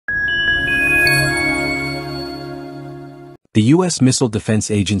The U.S. Missile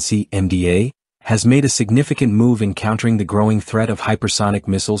Defense Agency, MDA, has made a significant move in countering the growing threat of hypersonic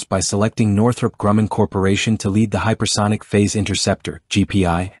missiles by selecting Northrop Grumman Corporation to lead the Hypersonic Phase Interceptor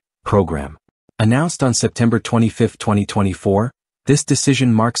 (GPI) program. Announced on September 25, 2024, this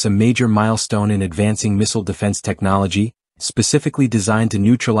decision marks a major milestone in advancing missile defense technology, specifically designed to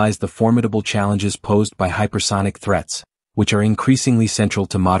neutralize the formidable challenges posed by hypersonic threats, which are increasingly central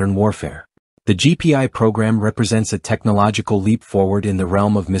to modern warfare. The GPI program represents a technological leap forward in the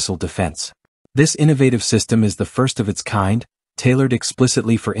realm of missile defense. This innovative system is the first of its kind, tailored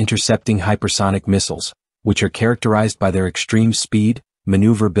explicitly for intercepting hypersonic missiles, which are characterized by their extreme speed,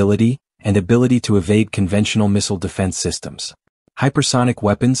 maneuverability, and ability to evade conventional missile defense systems. Hypersonic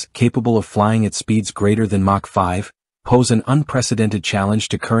weapons, capable of flying at speeds greater than Mach 5, pose an unprecedented challenge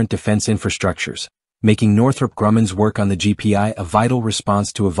to current defense infrastructures, making Northrop Grumman's work on the GPI a vital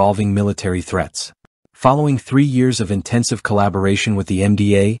response to evolving military threats. Following 3 years of intensive collaboration with the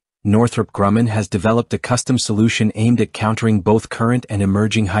MDA, Northrop Grumman has developed a custom solution aimed at countering both current and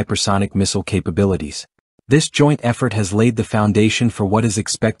emerging hypersonic missile capabilities. This joint effort has laid the foundation for what is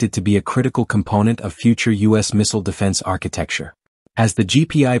expected to be a critical component of future U.S. missile defense architecture. As the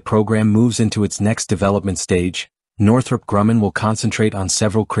GPI program moves into its next development stage, Northrop Grumman will concentrate on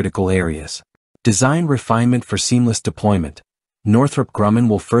several critical areas. Design refinement for seamless deployment. Northrop Grumman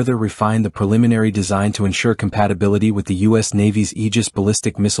will further refine the preliminary design to ensure compatibility with the U.S. Navy's Aegis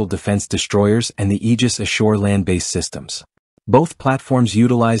ballistic missile defense destroyers and the Aegis ashore land-based systems. Both platforms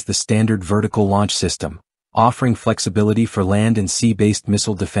utilize the standard vertical launch system, offering flexibility for land and sea-based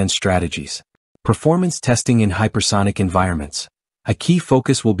missile defense strategies. Performance testing in hypersonic environments. A key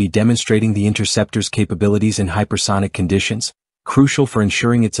focus will be demonstrating the interceptor's capabilities in hypersonic conditions, crucial for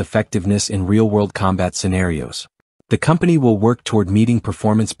ensuring its effectiveness in real-world combat scenarios. The company will work toward meeting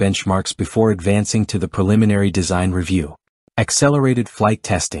performance benchmarks before advancing to the preliminary design review. Accelerated flight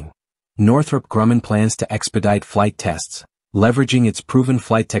testing. Northrop Grumman plans to expedite flight tests, leveraging its proven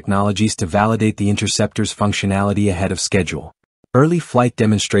flight technologies to validate the interceptor's functionality ahead of schedule. Early flight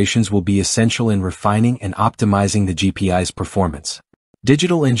demonstrations will be essential in refining and optimizing the GPI's performance.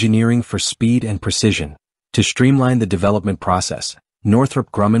 Digital engineering for speed and precision. To streamline the development process, Northrop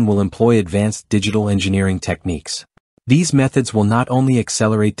Grumman will employ advanced digital engineering techniques. These methods will not only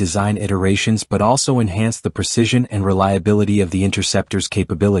accelerate design iterations but also enhance the precision and reliability of the interceptor's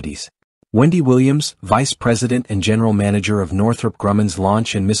capabilities. Wendy Williams, Vice President and General Manager of Northrop Grumman's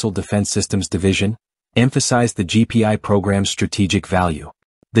Launch and Missile Defense Systems Division, emphasized the GPI program's strategic value.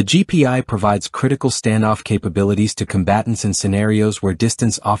 The GPI provides critical standoff capabilities to combatants in scenarios where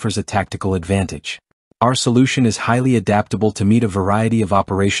distance offers a tactical advantage. Our solution is highly adaptable to meet a variety of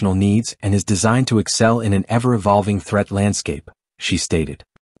operational needs and is designed to excel in an ever-evolving threat landscape, she stated.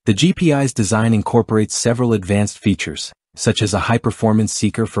 The GPI's design incorporates several advanced features, such as a high-performance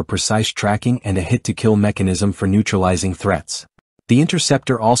seeker for precise tracking and a hit-to-kill mechanism for neutralizing threats. The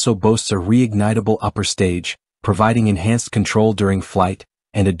interceptor also boasts a reignitable upper stage, providing enhanced control during flight,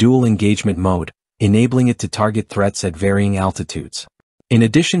 and a dual engagement mode, enabling it to target threats at varying altitudes. In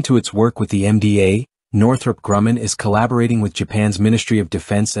addition to its work with the MDA, Northrop Grumman is collaborating with Japan's Ministry of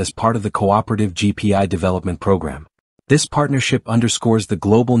Defense as part of the cooperative GPI development program. This partnership underscores the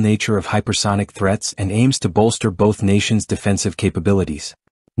global nature of hypersonic threats and aims to bolster both nations' defensive capabilities.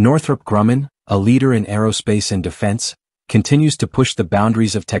 Northrop Grumman, a leader in aerospace and defense, continues to push the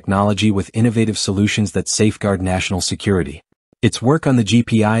boundaries of technology with innovative solutions that safeguard national security. Its work on the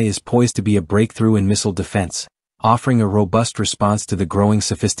GPI is poised to be a breakthrough in missile defense, offering a robust response to the growing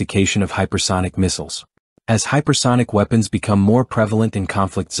sophistication of hypersonic missiles. As hypersonic weapons become more prevalent in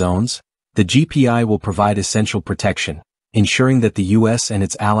conflict zones, the GPI will provide essential protection, ensuring that the U.S. and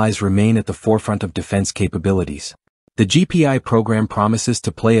its allies remain at the forefront of defense capabilities. The GPI program promises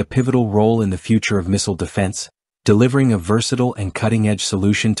to play a pivotal role in the future of missile defense, delivering a versatile and cutting-edge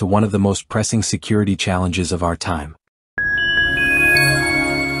solution to one of the most pressing security challenges of our time.